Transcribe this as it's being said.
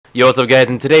Yo, what's up guys?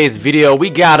 In today's video, we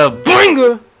got a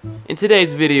banger! In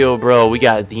today's video, bro, we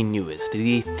got the newest,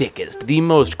 the thickest, the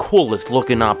most coolest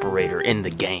looking operator in the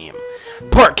game.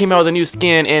 Park came out with a new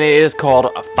skin, and it is called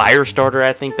a Firestarter,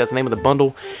 I think that's the name of the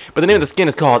bundle. But the name of the skin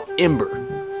is called Ember.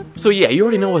 So yeah, you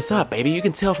already know what's up, baby. You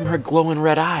can tell from her glowing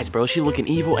red eyes, bro. She looking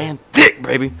evil and thick,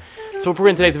 baby. So for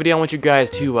in today's video, I want you guys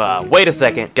to, wait a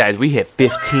second. Guys, we hit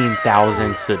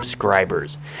 15,000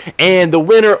 subscribers. And the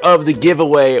winner of the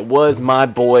giveaway was my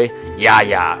boy,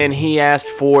 Yaya. And he asked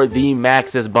for the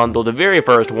Maxis bundle, the very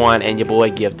first one, and your boy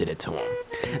gifted it to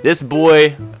him. This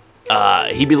boy,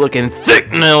 he be looking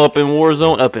thick now up in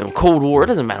Warzone, up in Cold War. It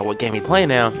doesn't matter what game he play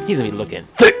now. He's gonna be looking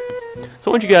thick. So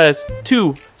I want you guys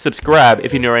to subscribe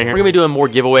if you're new right here. We're going to be doing more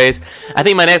giveaways. I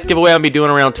think my next giveaway I'll be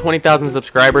doing around 20,000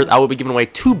 subscribers. I will be giving away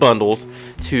 2 bundles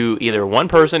to either one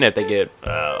person if they get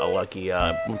a lucky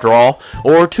draw,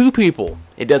 or 2 people.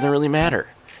 It doesn't really matter.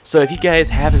 So if you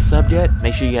guys haven't subbed yet,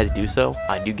 make sure you guys do so.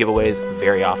 I do giveaways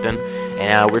very often.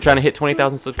 And we're trying to hit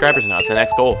 20,000 subscribers now. It's the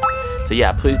next goal. So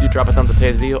yeah, please do drop a thumbs up to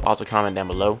today's video. Also comment down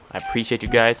below. I appreciate you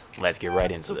guys. Let's get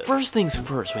right into this. First things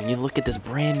first, when you look at this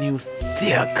brand new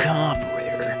THICC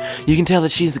operator, you can tell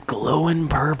that she's glowing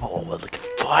purple with like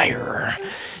fire.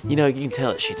 You know, you can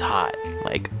tell that she's hot.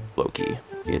 Like low-key,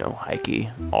 you know, high-key,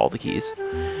 all the keys.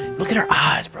 Look at her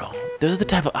eyes, bro. Those are the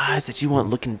type of eyes that you want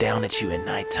looking down at you at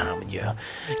nighttime when you're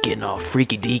getting all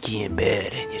freaky-deaky in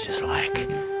bed and you're just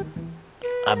like,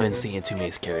 I've been seeing too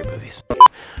many scary movies.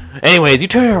 Anyways, you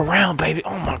turn her around, baby.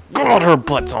 Oh my god, her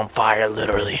butt's on fire,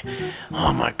 literally.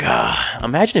 Oh my god.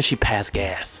 Imagine if she passed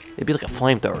gas. It'd be like a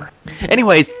flamethrower.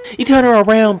 Anyways, you turn her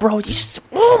around, bro.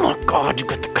 Oh my god, you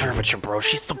got the curvature, bro.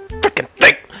 She's so freaking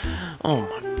thick. Oh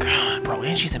my god, bro.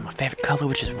 And she's in my favorite color,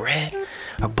 which is red.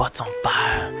 Her butt's on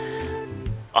fire.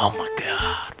 Oh my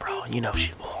god, bro. You know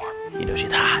she's warm. You know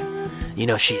she's hot. You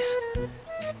know she's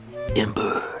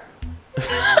Ember.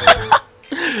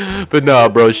 But nah,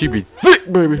 bro, she be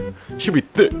thick, baby. She be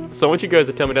thick. So I want you guys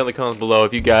to tell me down in the comments below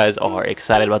if you guys are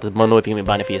excited about this bundle, if you're gonna be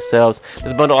buying it for yourselves.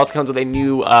 This bundle also comes with a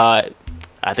new, I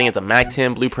think it's a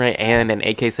MAC-10 blueprint and an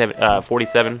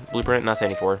AK-47 blueprint, not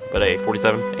 74, but a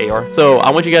 47 AR. So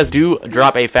I want you guys to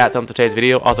drop a fat thumbs up to today's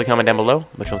video. Also comment down below.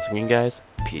 Much once again, guys.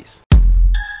 Peace.